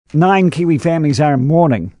9 Kiwi families are in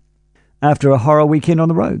mourning after a horror weekend on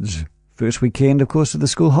the roads. First weekend, of course, of the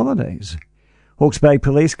school holidays. Hawke's Bay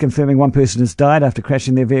Police confirming one person has died after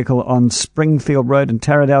crashing their vehicle on Springfield Road in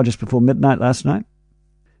Taradale just before midnight last night.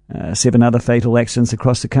 7 other fatal accidents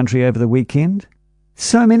across the country over the weekend.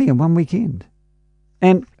 So many in one weekend.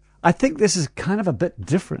 And I think this is kind of a bit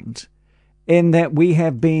different in that we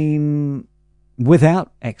have been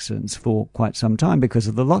without accidents for quite some time because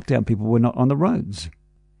of the lockdown. People were not on the roads.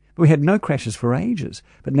 We had no crashes for ages.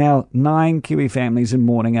 But now 9 Kiwi families in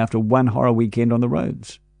mourning after one horror weekend on the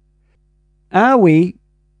roads. Are we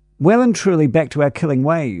well and truly back to our killing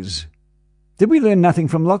ways? Did we learn nothing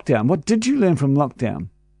from lockdown? What did you learn from lockdown?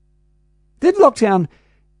 Did lockdown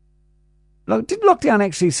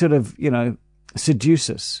actually sort of, seduce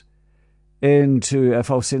us into a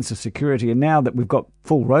false sense of security? And now that we've got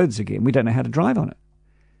full roads again, we don't know how to drive on it.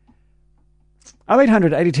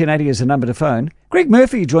 0800 80 10 80 is the number to phone. Greg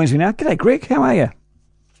Murphy joins me now. G'day, Greg. How are you?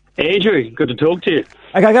 Andrew, good to talk to you.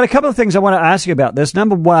 Okay, I got a couple of things I want to ask you about this.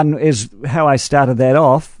 Number one is how I started that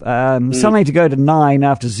off. Suddenly to go to 9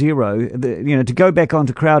 after 0, to go back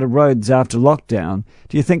onto crowded roads after lockdown.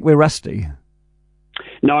 Do you think we're rusty?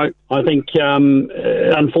 No, I think,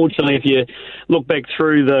 unfortunately, if you look back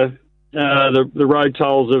through the road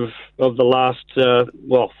tolls of the last,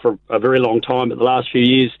 for a very long time, but the last few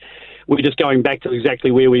years, we're just going back to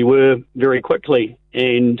exactly where we were very quickly.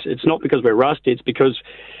 And it's not because we're rusty, it's because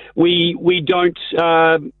we don't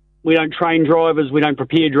train drivers, we don't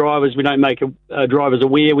prepare drivers, we don't make drivers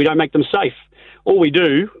aware, we don't make them safe. All we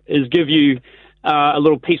do is give you a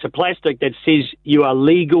little piece of plastic that says you are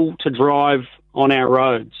legal to drive on our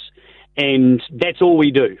roads. And that's all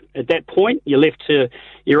we do. At that point, you're left to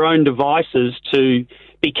your own devices to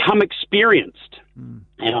become experienced. And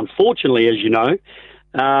unfortunately, as you know,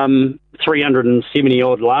 370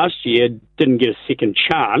 odd last year didn't get a second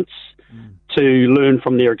chance to learn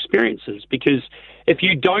from their experiences, because if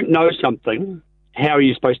you don't know something, how are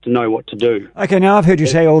you supposed to know what to do? Okay, now I've heard you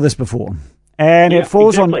say all this before, and it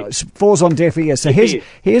falls on deaf ears. So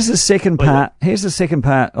here's the second part. Here's the second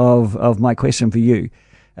part of my question for you.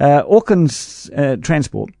 Auckland's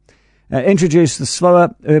Transport introduced the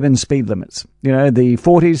slower urban speed limits. The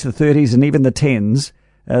 40s, the 30s, and even the 10s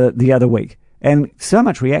the other week. And so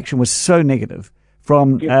much reaction was so negative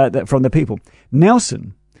from the people.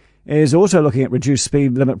 Nelson is also looking at reduced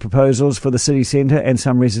speed limit proposals for the city centre and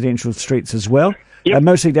some residential streets as well,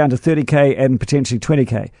 mostly down to 30k and potentially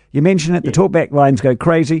 20k. You mentioned it, the talkback lines go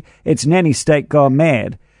crazy. It's nanny state gone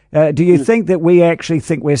mad. Do you think that we actually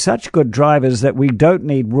think we're such good drivers that we don't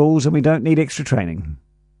need rules and we don't need extra training?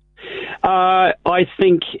 I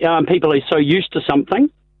think people are so used to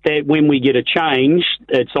something that when we get a change,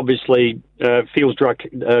 it's obviously feels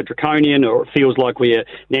draconian, or it feels like we're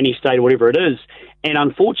nanny state or whatever it is. And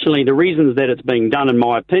unfortunately, the reasons that it's being done, in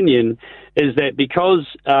my opinion, is that because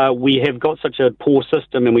we have got such a poor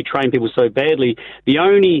system and we train people so badly, the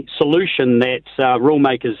only solution that rule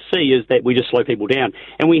makers see is that we just slow people down.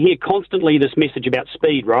 And we hear constantly this message about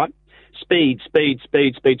speed, right? Speed, speed,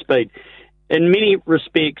 speed, speed, speed. In many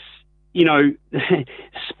respects,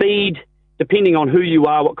 speed, depending on who you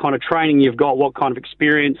are, what kind of training you've got, what kind of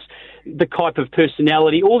experience, the type of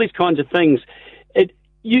personality, all these kinds of things.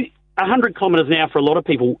 100 kilometres an hour for a lot of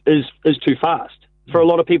people is too fast. For a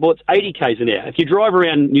lot of people, it's 80 k's an hour. If you drive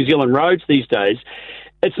around New Zealand roads these days,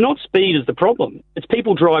 it's not speed is the problem. It's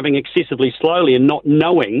people driving excessively slowly and not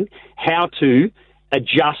knowing how to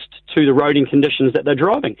adjust to the roading conditions that they're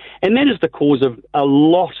driving. And that is the cause of a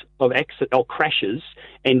lot of accidents or crashes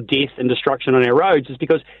and death and destruction on our roads, is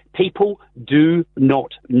because people do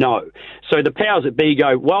not know. So the powers that be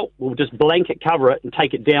go, well, we'll just blanket cover it and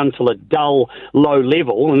take it down to a dull, low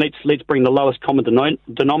level, and let's bring the lowest common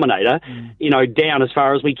denominator, down as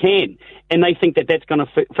far as we can. And they think that that's going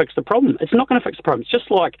to fix the problem. It's not going to fix the problem. It's just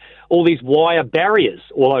like all these wire barriers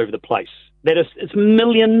all over the place. It's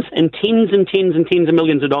millions and tens and tens and tens of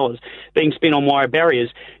millions of dollars being spent on wire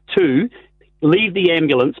barriers to leave the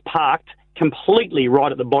ambulance parked completely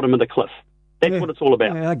right at the bottom of the cliff. That's what it's all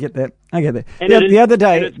about. Yeah, I get that. The other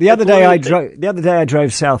day I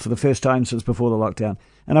drove south for the first time since before the lockdown,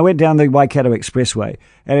 and I went down the Waikato Expressway,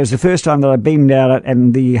 and it was the first time that I'd been down it,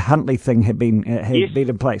 and the Huntley thing had been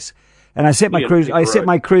in place, and I set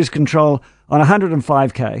my cruise control on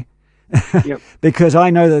 105k. Because I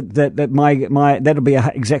know that my that'll be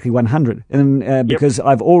exactly 100, and because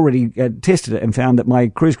I've already tested it and found that my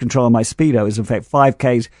cruise control on my speedo is in fact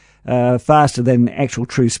 5k's faster than actual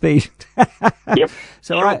true speed.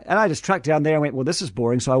 So I just trucked down there and went, well, this is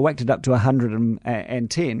boring. So I whacked it up to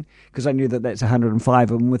 110 because I knew that that's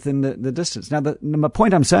 105 and within the distance. Now, my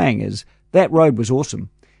point I'm saying is that road was awesome.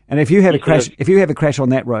 And if you have a crash on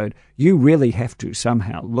that road, you really have to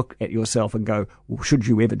somehow look at yourself and go, well, should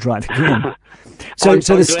you ever drive again? So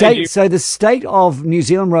the state of New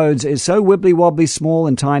Zealand roads is so wibbly wobbly, small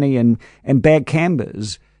and tiny, and bad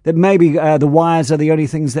cambers that maybe the wires are the only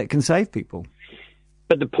things that can save people.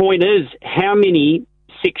 But the point is, how many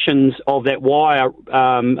sections of that wire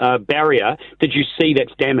barrier did you see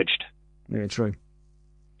that's damaged? Yeah, true.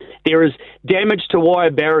 There is damage to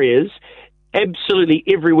wire barriers absolutely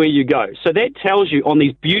everywhere you go. So that tells you on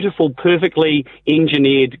these beautiful, perfectly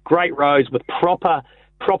engineered, great roads with proper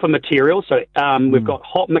material. So we've got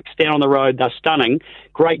hot mix down on the road. They're stunning.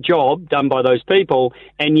 Great job done by those people.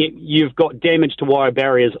 And yet you've got damage to wire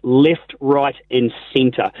barriers left, right and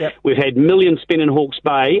centre. Yep. We've had millions spent in Hawke's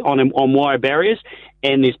Bay on wire barriers,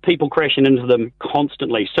 and there's people crashing into them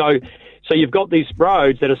constantly. So you've got these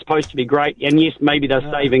roads that are supposed to be great, and yes, maybe they're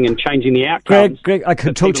saving and changing the outcomes. Greg, I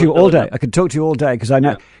could talk to you all day. I could talk to you all day because I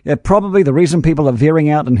know probably the reason people are veering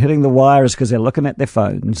out and hitting the wire is because they're looking at their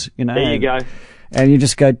phones. There you go. And you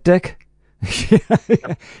just go, Dick,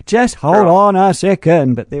 just hold on a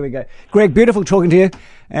second. But there we go. Greg, beautiful talking to you,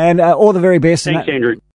 and all the very best. Thanks, Andrew.